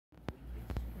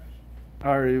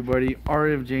Alright everybody,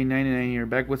 RFJ99 here,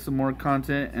 back with some more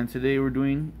content, and today we're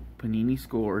doing Panini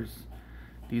Scores.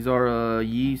 These are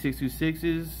Yee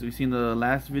 626s. We've seen the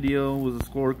last video was a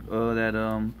score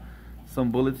that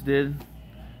some bullets did,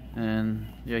 and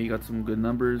yeah, you got some good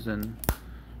numbers and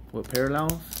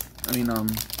parallels.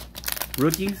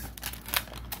 Rookies,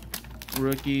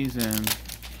 and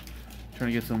trying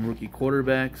to get some rookie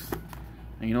quarterbacks.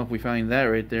 And if we find that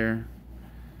right there,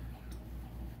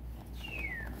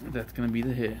 that's gonna be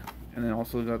the hit. And then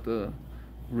also got the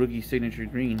rookie signature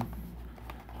green.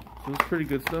 So it's pretty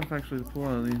good stuff actually to pull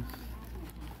out of these.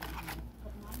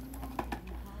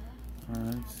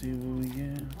 Alright, let's see what we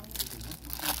get.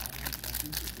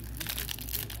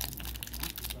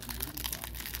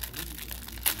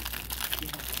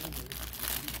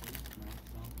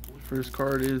 First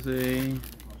card is a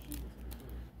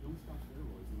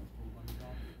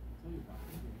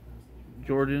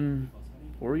Jordan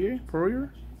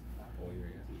Poirier?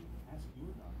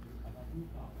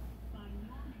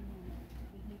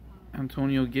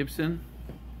 Antonio Gibson.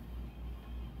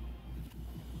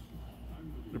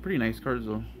 They're pretty nice cards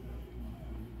though.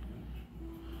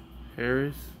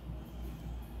 Harris.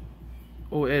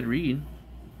 Oh, Ed Reed.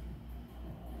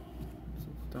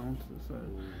 Down to the side.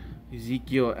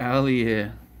 Ezekiel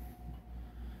Elliott.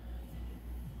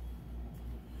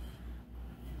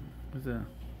 What's that?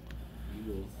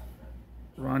 Eagles.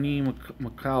 Ronnie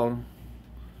McCall.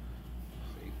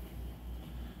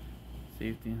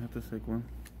 Safety. That's a sick one.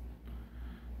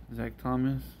 Zach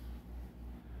Thomas.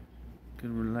 Good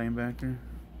linebacker.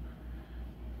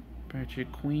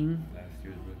 Patrick Queen. Last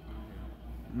year's rookie.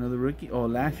 Another rookie. Oh,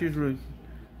 last year's rookie.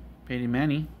 Peyton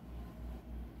Manning.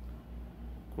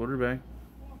 Quarterback.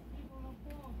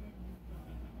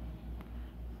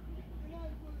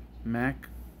 Mac.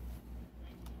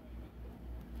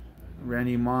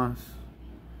 Randy Moss.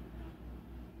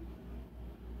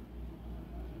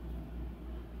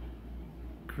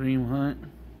 Kareem Hunt.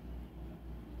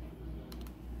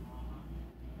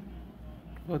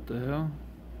 What the hell?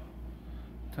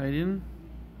 Tight end.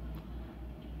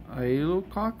 Ailo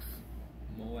Cox.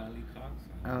 Mo Ali Cox.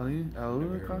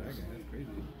 Ailo Cox. That's crazy.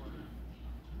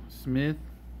 Smith.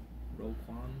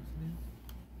 Roquan Smith.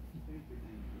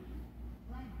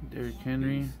 Derrick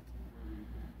Henry.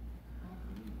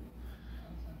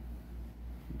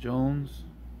 Jones.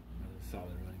 Another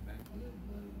solid running back.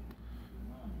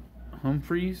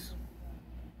 Humphreys.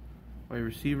 Wide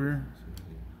receiver.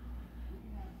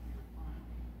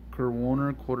 Kurt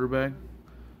Warner, quarterback.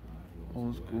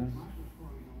 Old school.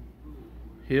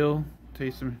 Hill.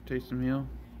 Taysom Hill.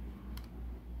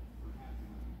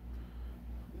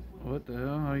 What the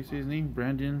hell? How do you say his name?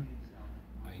 Brandon.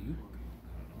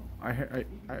 I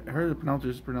heard the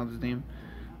pronouncers pronounce his name.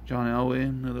 John Elway,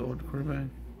 another old quarterback.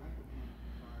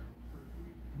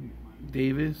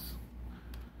 Davis.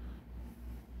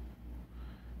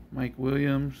 Mike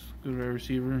Williams, good wide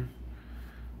receiver.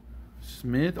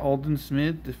 Smith, Aldon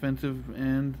Smith, defensive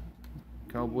end,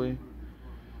 Cowboy.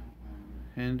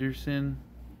 Henderson.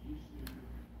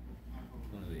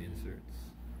 One of the inserts.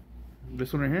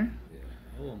 This one right here? Yeah.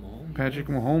 Oh, Mahomes. Patrick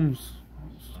Mahomes,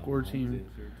 score Mahomes team.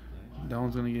 insert. Nice. That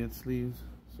one's gonna get sleeves,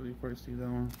 so you probably see that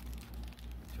one.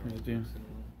 Charles Right there. Gibson.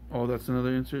 Oh, that's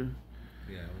another insert.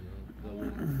 Yeah, those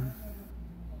are cool.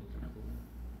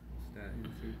 Stat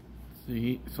inserts.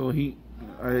 So he,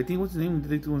 I think what's his name?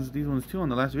 Did these ones too on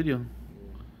the last video.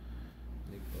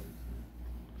 Nick Foles.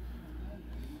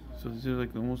 So this is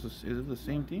like almost. Is it the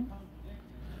same team?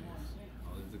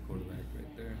 Oh, there's the quarterback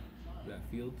right there. Is that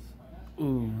Fields?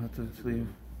 Ooh, that's a sleeve.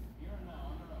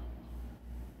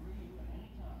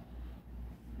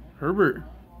 Herbert.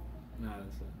 Nah,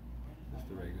 that's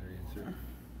just a regular insert.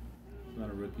 It's not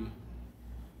a rookie.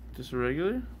 Just a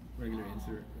regular. Regular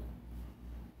insert.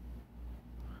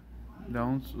 That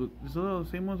one's. Is the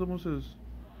same ones almost as.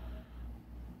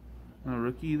 Not a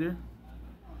rookie either.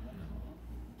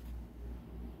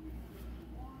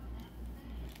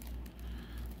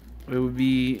 It would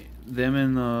be them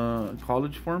in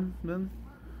college form then.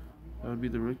 That would be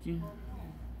the rookie.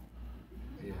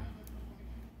 Yeah.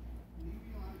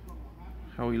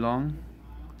 Howie Long.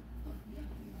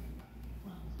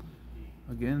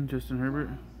 Again, Justin Herbert.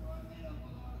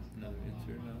 Another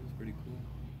insert. That was pretty cool.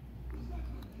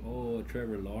 Oh,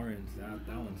 Trevor Lawrence.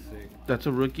 That one's sick. That's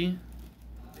a rookie.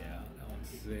 Yeah, that one's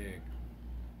sick.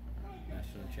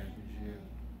 National championship.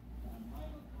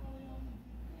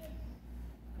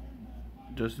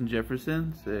 Justin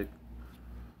Jefferson, sick.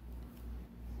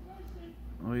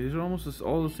 Oh, these are almost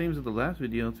all the same as the last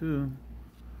video too.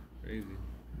 Crazy.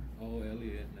 Oh,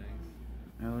 Elliott,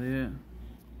 nice. Elliott.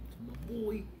 My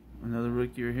boy. Another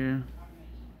rookie right here.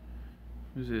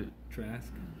 Who's it?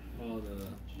 Trask. Oh, the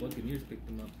Buccaneers picked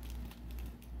him up.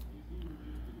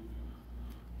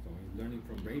 So he's learning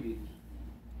from Brady.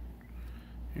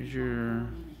 Here's your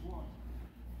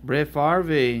Brett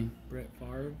Favre. Brett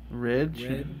Favre. Red.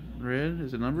 Red.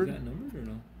 Is it numbered? Is that numbered or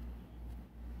no?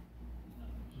 I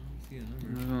don't see a number.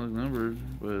 It doesn't look numbered,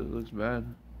 but it looks bad.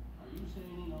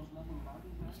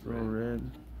 Still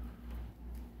red.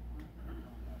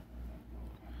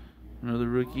 Another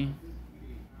rookie.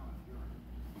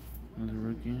 Another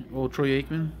rookie. Oh, Troy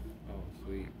Aikman. Oh,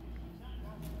 sweet.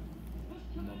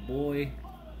 My boy.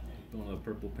 One of the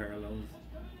purple parallels.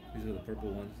 These are the purple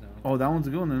ones now. Oh, that one's a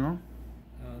good one then, no?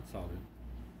 It's solid.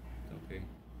 It's okay.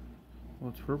 Oh,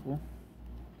 it's purple.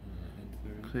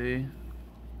 Insert. Okay.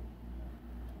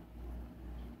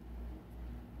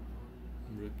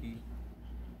 Rookie.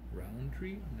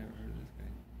 Roundtree? Never heard of this guy.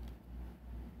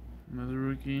 Another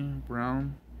rookie.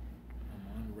 Brown.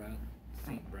 I'm on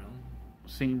St. Brown.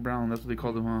 St. Brown, that's what they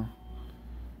called him, huh?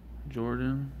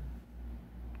 Jordan.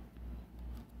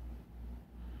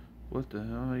 What the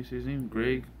hell? How do you say his name?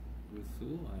 Greg. With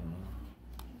Sewell? I don't know.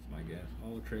 That's my guess.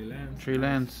 Oh, Trey Lance. Trey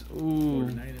Lance. Ooh.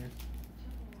 49ers.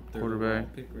 Third Quarterback. overall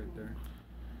pick right there.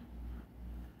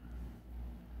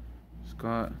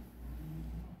 Scott.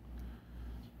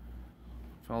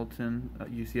 Felton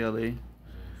at UCLA.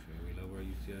 We love our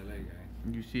UCLA guy.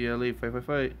 UCLA,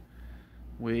 fight.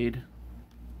 Wade.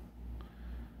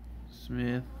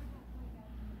 Smith.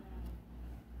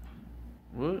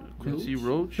 What? Quincy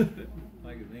Roach?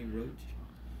 Like his name, Roach.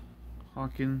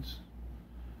 Hawkins.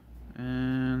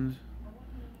 And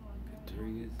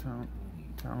Darius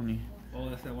Towney. Oh,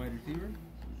 that's that wide receiver?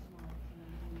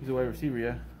 He's a wide receiver,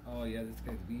 yeah. Oh, yeah, this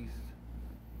guy's beast.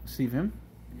 Steve him?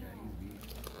 Yeah, he's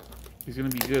beast. He's gonna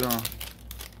be good, huh?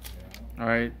 Yeah.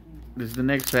 Alright, this is the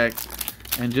next pack.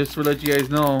 And just to let you guys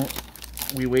know,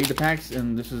 we weighed the packs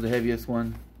and this is the heaviest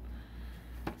one.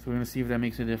 So we're gonna see if that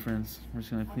makes a difference. We're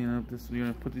just gonna clean up this. You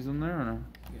gonna put these in there or no?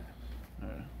 Yeah.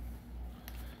 Alright.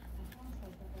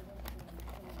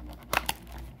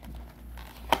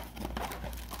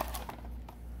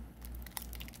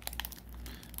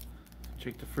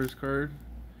 Check the first card.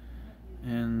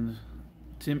 And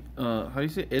Tim, how do you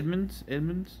say Edmonds?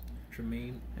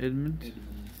 Tremaine Edmonds.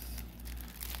 Edmonds.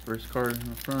 First card in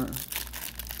the front.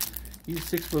 He's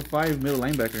 6'5" middle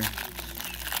linebacker.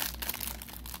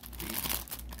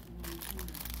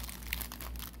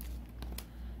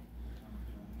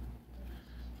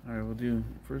 Alright, we'll do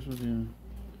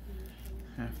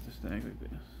half the stack like this.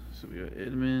 So we got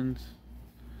Edmonds.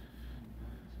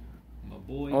 My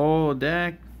boy. Oh,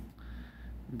 Dak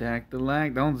the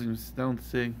lag. That one's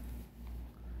sick.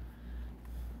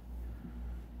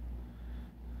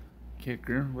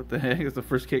 Kicker. What the heck? It's the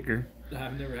first kicker.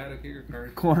 I've never had a kicker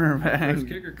card. Cornerback. First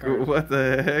kicker card. What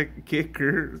the heck?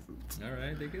 Kicker.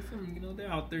 Alright, they get some,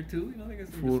 they're out there too. They get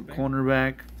some respect.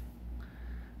 Cornerback.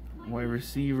 Wide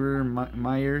receiver.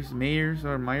 Myers.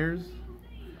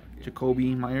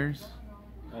 Jacoby Myers.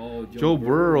 Oh, Joe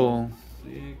Burrow.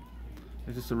 Sick.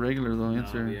 It's just a regular though.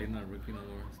 Answer. Yeah, he's not a rookie no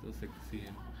more. Still sick to see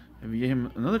him. Have you gave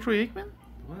him another Troy Aikman?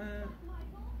 What?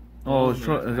 Oh,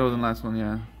 that was the last one,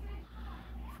 yeah.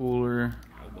 Fuller.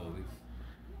 Cowboys.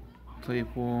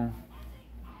 Claypool.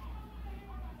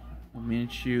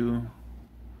 Minshew.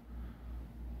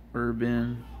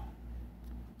 Urban.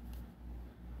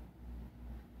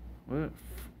 What?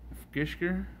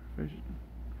 Gishker?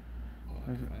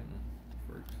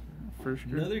 First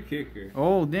Another kicker.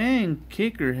 Oh, dang.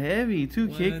 Kicker heavy. Two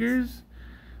What? kickers?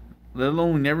 Let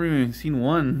alone we never even seen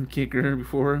one kicker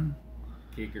before.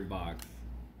 Kicker box.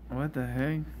 What the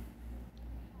heck?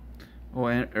 Oh,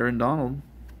 Aaron Donald.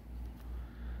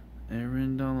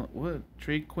 What?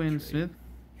 Traquan Smith?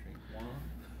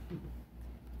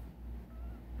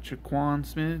 Traquan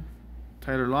Smith.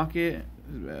 Tyler Lockett.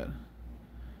 This is bad.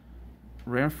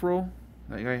 Renfro.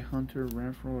 That guy Hunter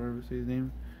Renfro, whatever say his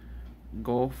name.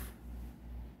 Golf.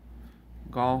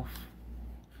 We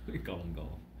call him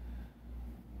golf.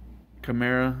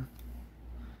 Kamara.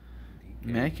 DK.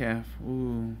 Metcalf.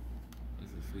 Ooh.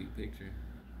 That's a sweet picture.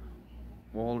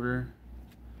 Walter.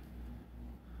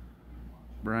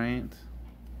 Bryant.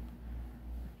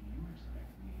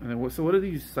 And then what? So what are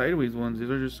these sideways ones? These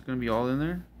are just gonna be all in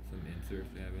there. Some inserts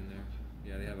they have in there.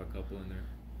 Yeah, they have a couple in there.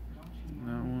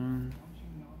 That one.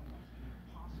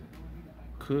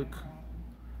 Cook.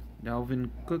 Dalvin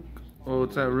Cook. Oh,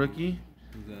 it's that rookie.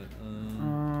 Who's that?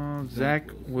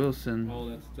 Zach Wilson. Oh,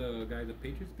 that's the guy the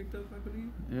Patriots picked up, I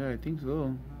believe. Yeah, I think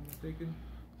so. Mistaken.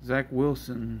 Zach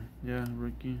Wilson. Yeah,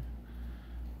 rookie.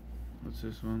 What's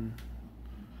this one?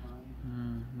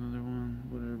 Another one.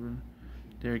 Whatever.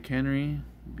 Derrick Henry.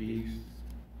 Beast.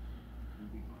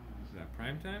 Is that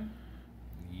Prime time?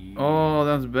 Yeah. Oh,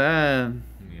 that's bad.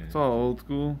 Yeah. It's all old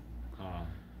school. Ah.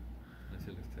 That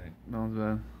shit looks tight. That was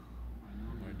bad.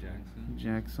 Lamar Jackson.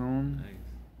 Jackson. Nice.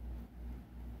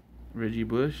 Reggie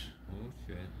Bush. Oh,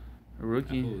 shit. A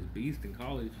rookie. That was beast in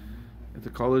college. It's a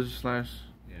college slash.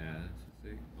 Yeah, that's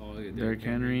sick. Oh, yeah, Derrick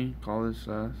Henry. College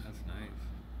slash. That's nice.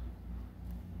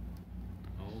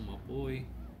 Oh, my boy.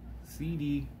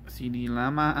 CD. CD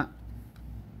Lama.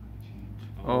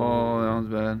 Oh, that was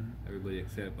bad. Everybody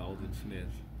except Alden Smith.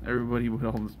 Everybody but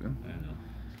Alden Smith. I know.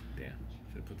 Damn.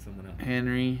 Should have put someone else.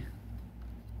 Henry.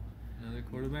 Another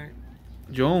quarterback?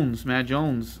 Jones. Matt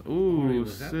Jones. Ooh,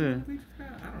 was that sick. the one we just got?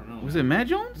 I don't know. Was it Matt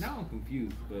Jones? Now I'm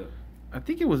confused, but I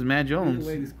think it was Matt Jones. either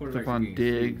way, these quarterbacks Stephon are getting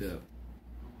Diggs. squeezed up.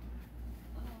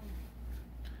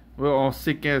 Well, all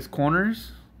sick ass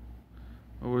corners.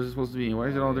 What was it supposed to be? Why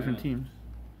is it all different teams?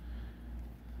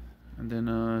 And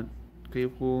then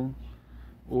Claypool.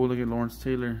 Oh, look at Lawrence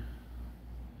Taylor.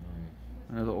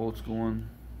 Another old school one.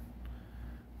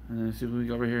 And then see what we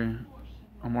got right here.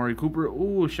 Amari Cooper.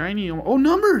 Oh, shiny. Oh,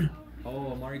 numbered.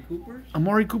 Oh, Amari Cooper?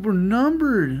 Amari Cooper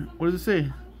numbered. What does it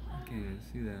say? I can't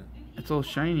see that. It's all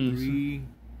shiny.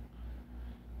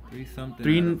 Three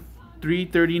something.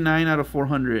 339 out of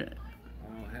 400.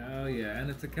 Oh, hell yeah. And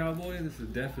it's a Cowboy? This is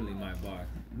definitely my box.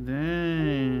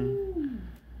 Dang.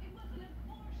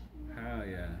 Hell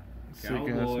yeah. Sick ass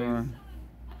Cowboys. one.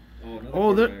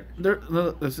 Oh, they're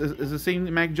it's the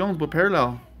same Mac Jones but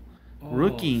parallel.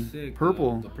 Rookie. Sick.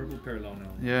 Purple. The purple parallel now.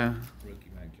 Yeah.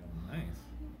 Rookie Mac Jones. Nice.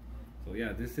 So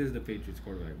yeah, this is the Patriots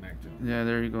quarterback, Mac Jones. Yeah,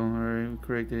 there you go. Alright, we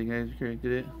corrected it, guys. We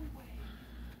corrected it.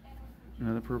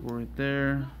 Another purple right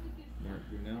there. Mark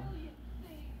Brunell.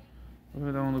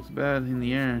 Oh, that one looks bad in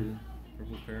the air.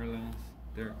 Purple parallels.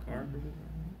 Derek Carr.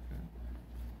 Okay.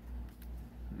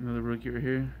 Another rookie right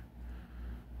here.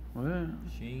 What?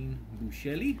 Shane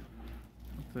Buechele.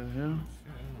 What the hell? I don't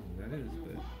know who that is,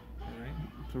 but alright.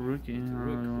 It's a rookie. It's a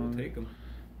rookie. We'll take him.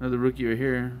 Another rookie right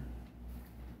here.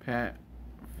 Pat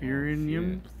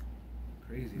Furinium.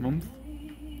 Crazy. Alright.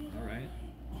 Alright.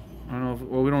 I don't know if,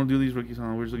 well, we don't do these rookies,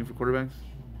 huh? We're just looking for quarterbacks.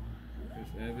 Chris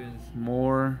Evans.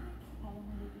 Moore.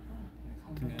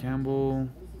 Campbell.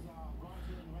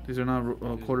 These are not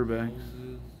quarterbacks.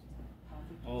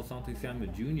 Oh, Sante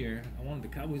Samuel Jr. I wanted the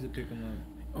Cowboys to pick him up.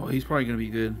 Oh, he's probably going to be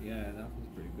good. Yeah, that was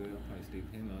pretty good. I'll probably stave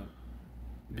him up.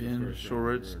 Ben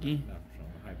Shoretsky.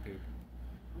 High pick.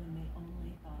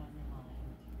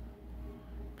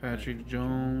 Patrick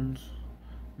Jones.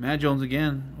 Matt Jones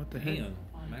again. What the heck? Damn.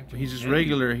 Mac Jones He's just heavy.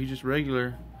 regular. He's just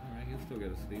regular. Alright, he'll still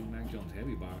get a Steve Mac Jones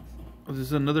heavy box. Oh, this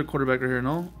is another quarterback right here,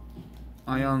 no?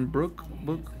 Ion Book.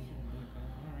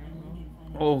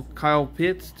 Oh, Kyle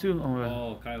Pitts too.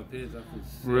 Oh, Kyle Pitts, that was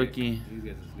sick. Rookie. He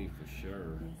gets a sleeve for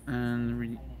sure.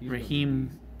 And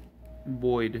Raheem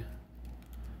Boyd.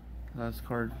 Last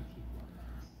card.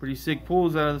 Pretty sick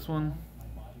pulls out of this one.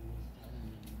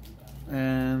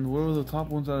 And what were the top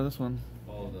ones out of this one?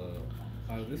 Oh,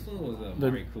 this one was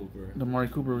Amari Cooper. The Amari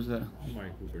Cooper was that.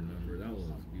 Amari Cooper number. That was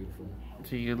beautiful.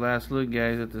 Take your last look,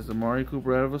 guys, at this Amari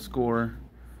Cooper out of a score.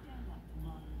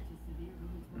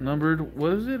 Numbered,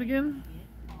 what is it again?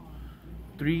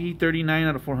 339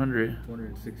 out of 400.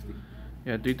 260.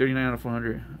 Yeah, 339 out of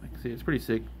 400. I can see it's pretty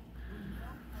sick.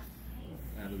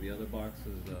 Out of the other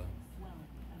boxes,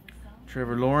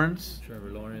 Trevor Lawrence.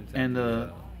 And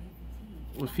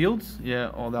with Fields?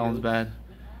 Yeah, oh, that one's bad.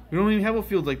 We don't even have a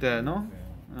Fields like that, no?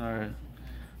 Yeah. Alright.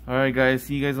 Alright, guys.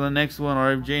 See you guys on the next one.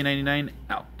 RFJ99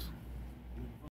 out.